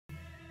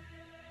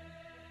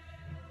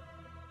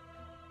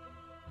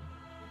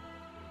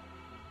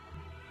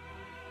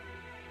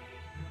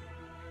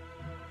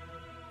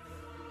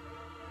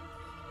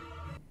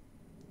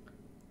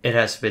It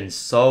has been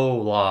so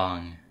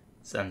long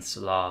since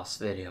the last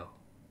video.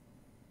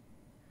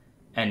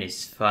 And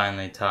it's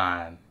finally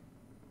time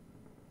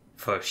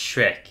for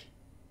Shrek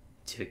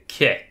to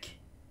kick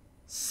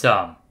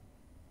some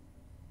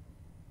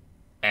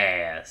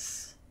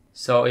ass.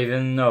 So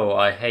even though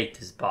I hate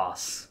this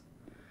boss,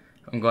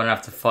 I'm gonna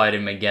have to fight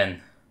him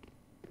again.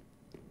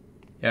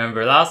 You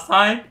remember last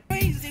time?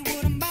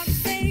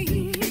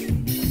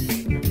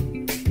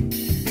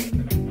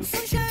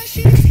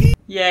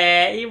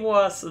 Yeah, it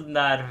wasn't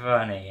that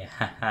funny.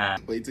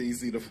 Wait till you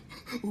see the.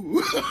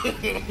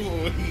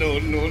 No,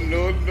 no,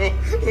 no, no.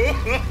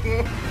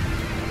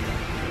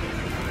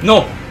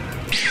 No!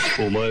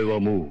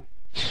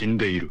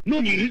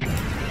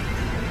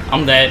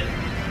 I'm dead.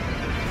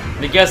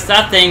 Because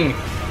that thing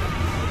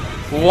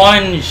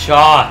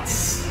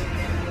one-shots.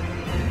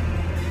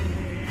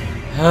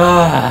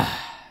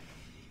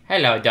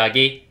 Hello,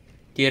 doggy.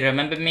 Do you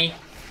remember me?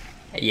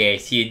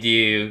 Yes, you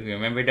do.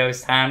 Remember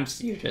those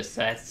times? You're just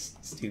that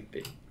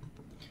stupid.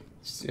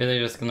 Really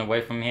just gonna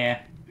wait from here?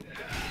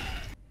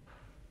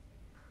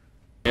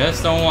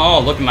 Just don't.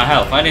 Oh, look at my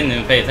health. I didn't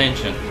even pay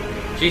attention.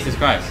 Jesus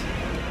Christ.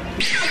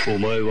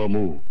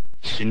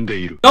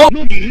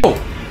 No!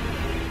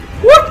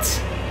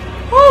 What?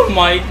 Oh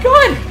my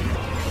god!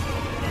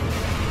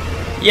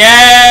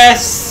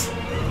 Yes!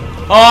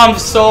 Oh, I'm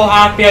so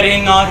happy I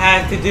did not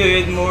have to do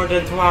it more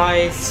than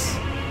twice.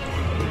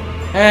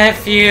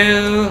 F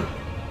you!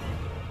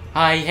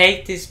 I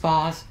hate this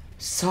boss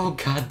so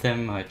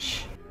goddamn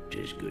much.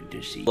 Just good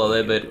to see A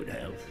little bit. good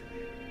health.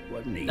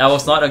 That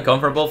was not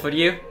uncomfortable for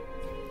you?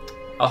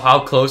 Oh,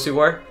 how close you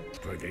were?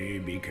 Pretty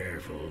be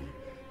careful.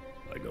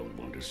 I don't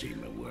want to see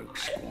my work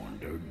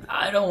squandered.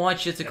 I don't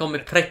want you to call me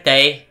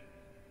pretty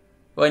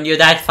when you're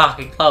that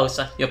fucking close,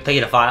 you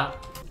pedophile.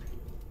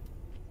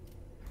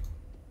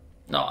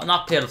 No,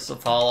 not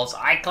pedophiles.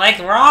 I clicked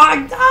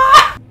wrong!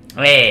 Ah!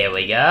 There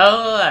we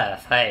go.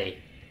 Hey.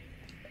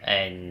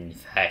 And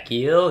fuck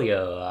you,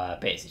 you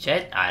piece of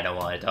shit. I don't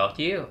want to talk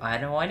to you. I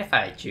don't want to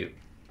fight you.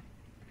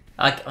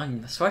 Like, I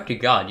swear to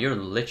God, you're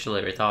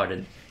literally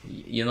retarded.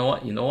 You know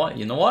what? You know what?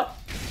 You know what?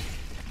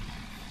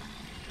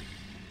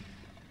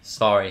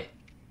 Sorry.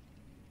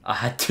 I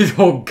had to.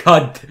 Oh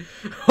God.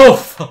 Oh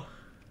fuck.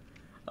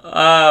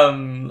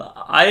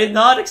 I did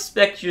not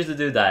expect you to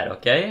do that.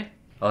 Okay.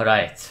 All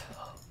right.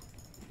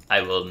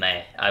 I will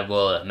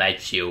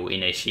match you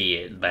in a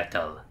shield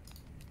battle.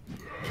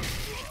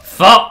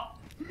 Fuck.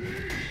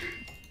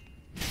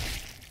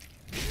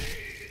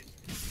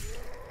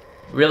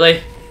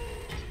 Really?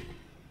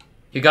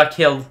 You got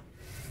killed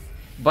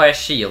by a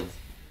shield.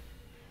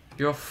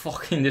 You're a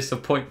fucking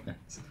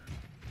disappointment.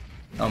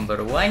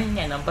 Number 1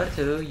 and number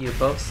 2, you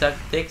both suck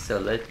dick, so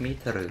let me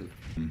through.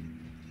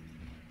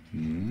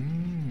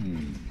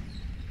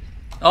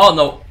 Oh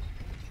no!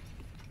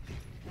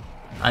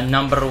 And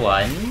number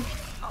 1,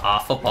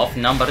 half of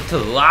number 2,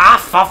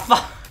 half of.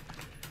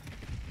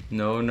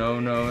 No, no,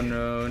 no,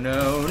 no,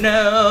 no,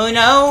 no,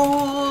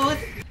 no!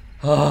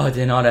 Oh, I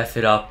did not F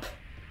it up.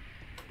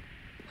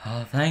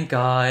 Oh, thank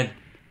God.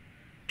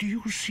 Do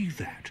you see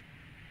that?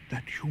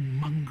 That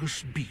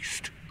humongous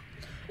beast?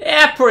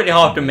 Yeah, pretty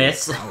hard to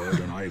miss. Howard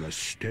and I have a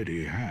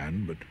steady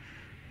hand, but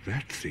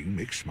that thing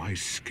makes my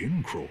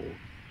skin crawl.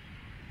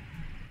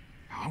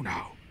 How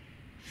now?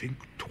 Think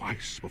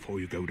twice before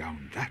you go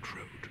down that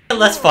road.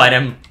 Let's fight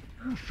him.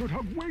 You should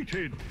have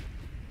waited.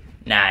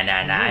 Nah,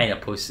 I ain't a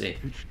pussy.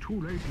 It's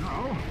too late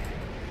now.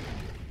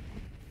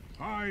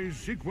 I,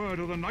 Sigurd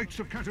of the Knights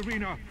of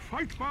Katarina,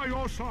 fight by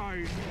your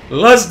side.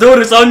 Let's do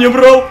this on you,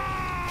 bro.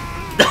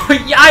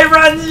 I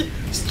ran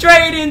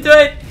straight into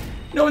it.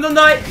 No, don't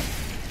die.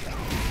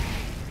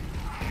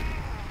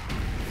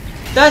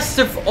 That's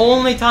the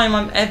only time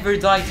I'm ever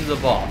died to the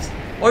boss.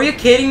 Are you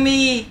kidding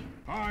me?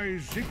 I,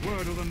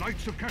 Sigurd of the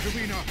Knights of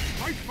Katarina,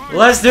 fight by.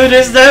 Let's do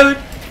this, dude.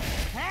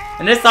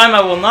 And this time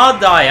I will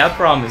not die, I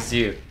promise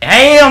you.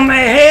 Help me,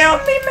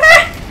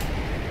 man!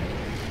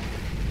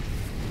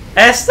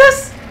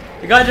 Estes?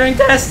 You gotta drink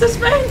the Estes,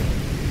 man!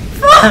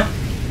 Fuck!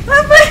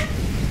 Help me!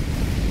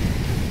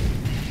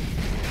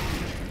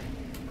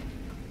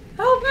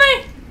 Help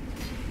me!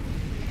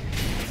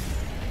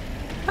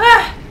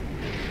 Ah!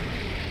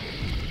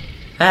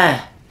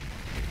 Ah!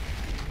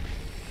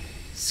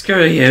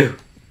 Screw you!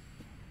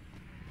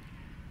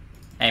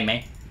 Hey,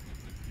 man.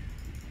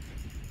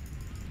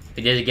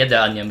 We did get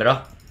the onion,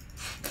 bro.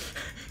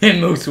 It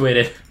moves with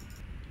it.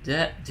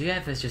 Do you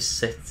ever just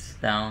sit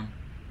down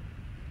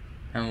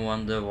and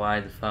wonder why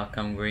the fuck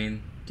I'm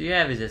green? Do you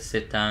ever just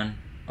sit down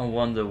and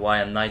wonder why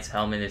a knight's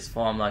helmet is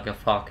formed like a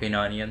fucking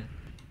onion?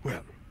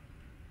 Well,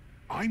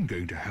 I'm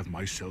going to have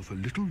myself a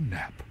little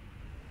nap.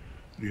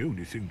 The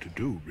only thing to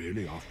do,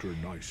 really, after a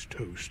nice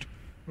toast.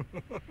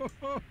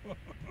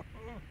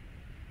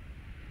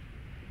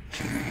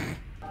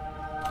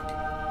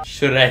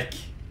 Shrek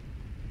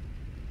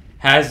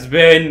has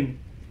been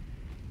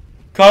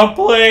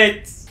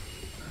complete.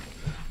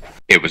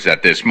 It was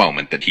at this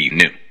moment that he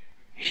knew.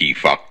 He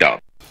fucked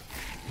up.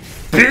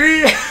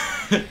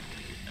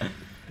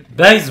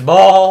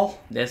 Baseball.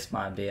 This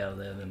might be a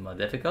little bit more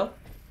difficult.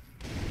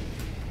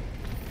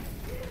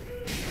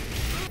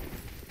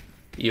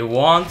 You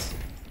want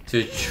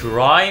to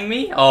try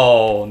me?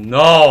 Oh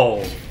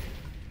no!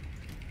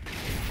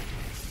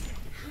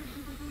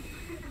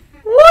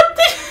 What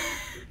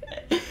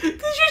the?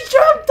 Did you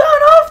jump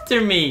down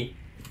after me?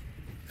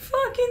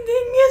 Fucking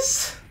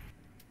dingus!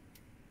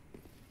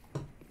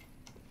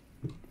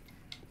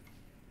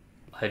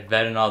 I'd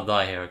better not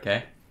die here,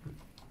 okay?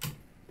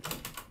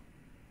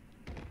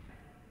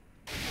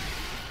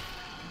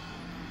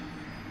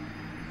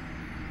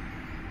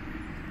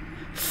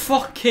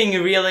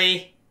 Fucking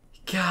really?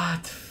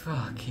 God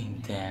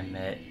fucking damn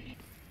it.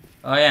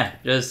 Oh yeah,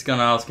 just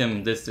gonna ask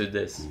him this to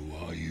this.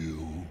 Who are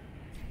you?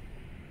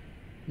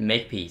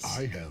 Make peace.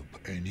 I help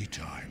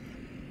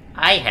anytime.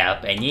 I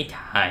help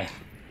anytime.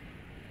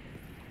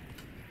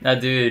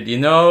 That dude, you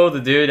know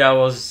the dude that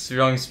was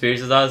throwing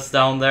spears at us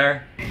down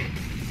there?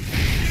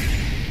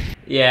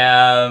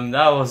 Yeah,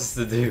 that was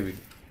the dude.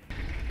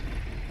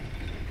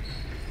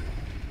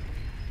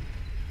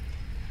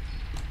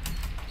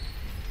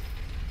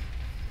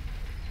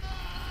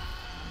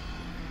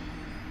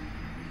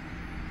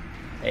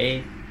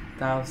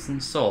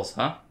 $8,000 souls,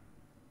 huh?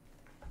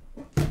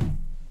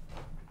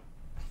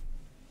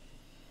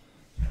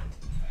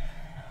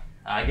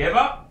 I give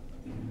up.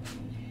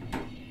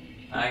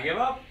 I give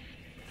up.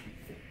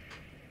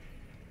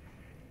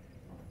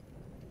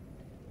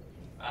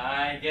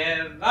 I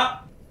give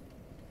up.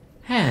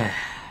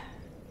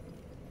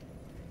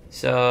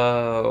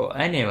 So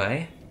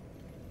anyway,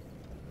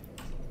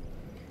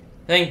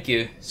 thank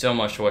you so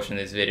much for watching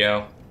this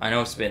video. I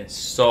know it's been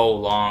so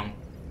long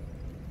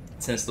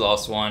since the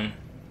last one,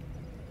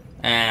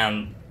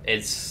 and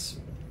it's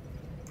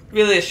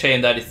really a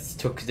shame that it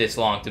took this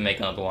long to make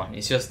another one.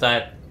 It's just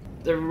that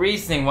the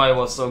reasoning why it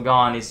was so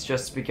gone is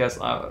just because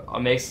a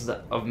mix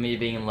of me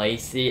being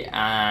lazy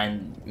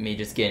and me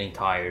just getting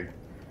tired.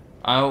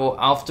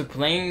 After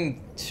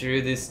playing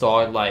through this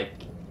start like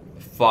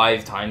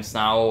 5 times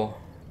now,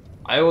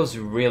 I was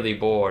really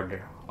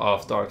bored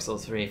of Dark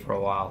Souls 3 for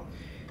a while,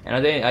 and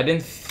I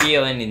didn't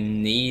feel any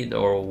need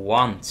or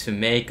want to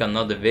make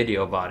another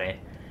video about it,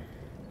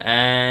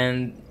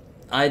 and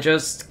I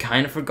just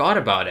kind of forgot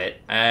about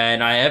it.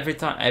 And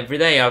every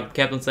day I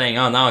kept on saying,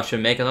 oh, now I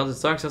should make another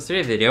Dark Souls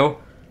 3 video,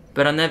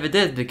 but I never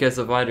did because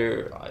of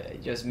either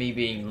just me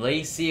being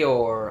lazy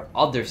or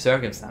other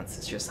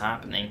circumstances just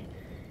happening.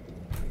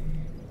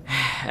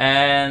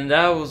 And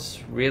that was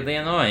really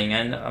annoying,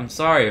 and I'm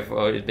sorry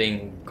for it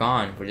being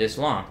gone for this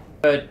long.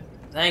 But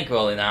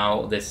thankfully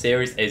now the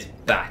series is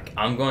back.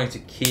 I'm going to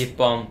keep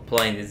on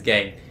playing this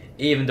game,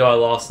 even though I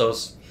lost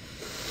those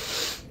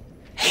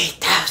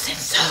 8,000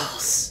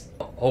 souls.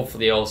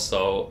 Hopefully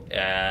also,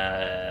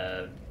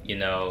 you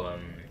know,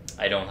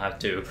 I don't have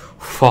to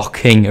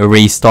fucking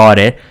restart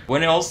it.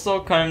 When it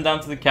also came down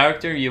to the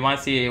character, you might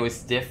see it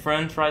was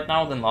different right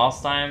now than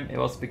last time. It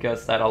was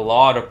because that a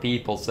lot of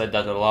people said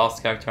that the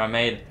last character I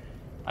made,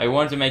 I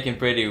wanted to make him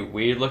pretty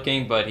weird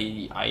looking, but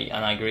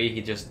I agree,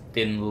 he just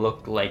didn't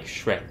look like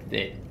Shrek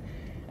did.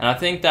 And I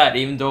think that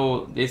even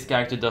though this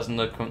character doesn't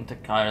look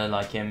kind of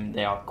like him,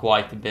 they are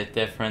quite a bit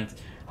different.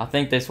 I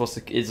think this was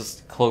is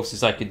as close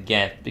as I could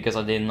get, because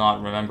I did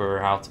not remember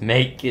how to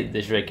make it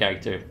the Shrek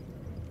character.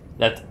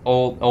 That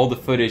all the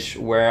footage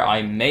where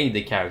I made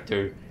the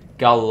character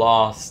got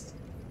lost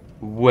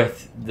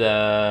with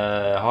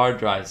the hard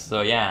drive,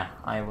 so yeah,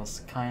 I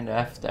was kinda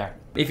F there.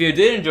 If you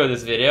did enjoy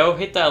this video,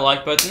 hit that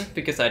like button,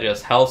 because that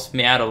just helps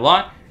me out a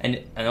lot, and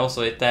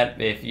also hit that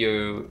if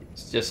you,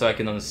 just so I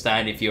can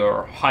understand if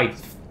you're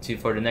hyped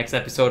for the next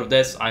episode of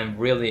this. I'm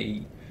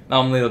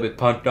a little bit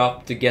pumped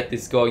up to get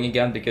this going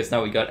again, because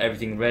now we got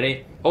everything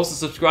ready. Also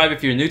subscribe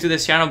if you're new to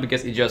this channel,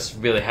 because it just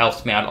really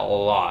helps me out a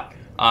lot.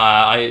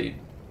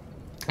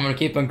 I'm gonna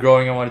keep on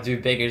growing. I want to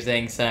do bigger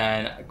things,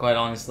 and quite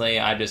honestly,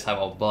 I just have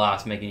a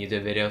blast making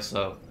YouTube videos,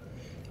 so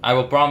I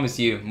will promise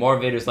you more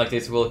videos like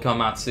this will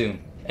come out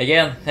soon.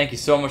 Again, thank you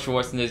so much for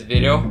watching this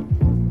video,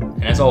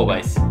 and as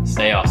always,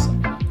 stay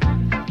awesome.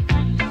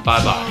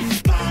 Bye bye.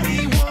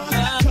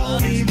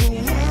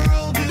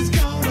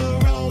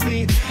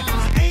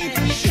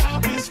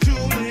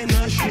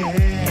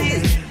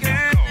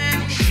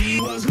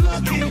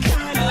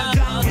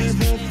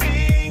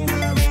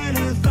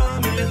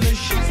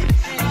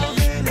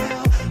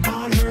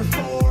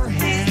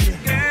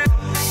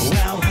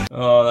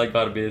 Oh, that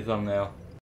gotta be the thumbnail.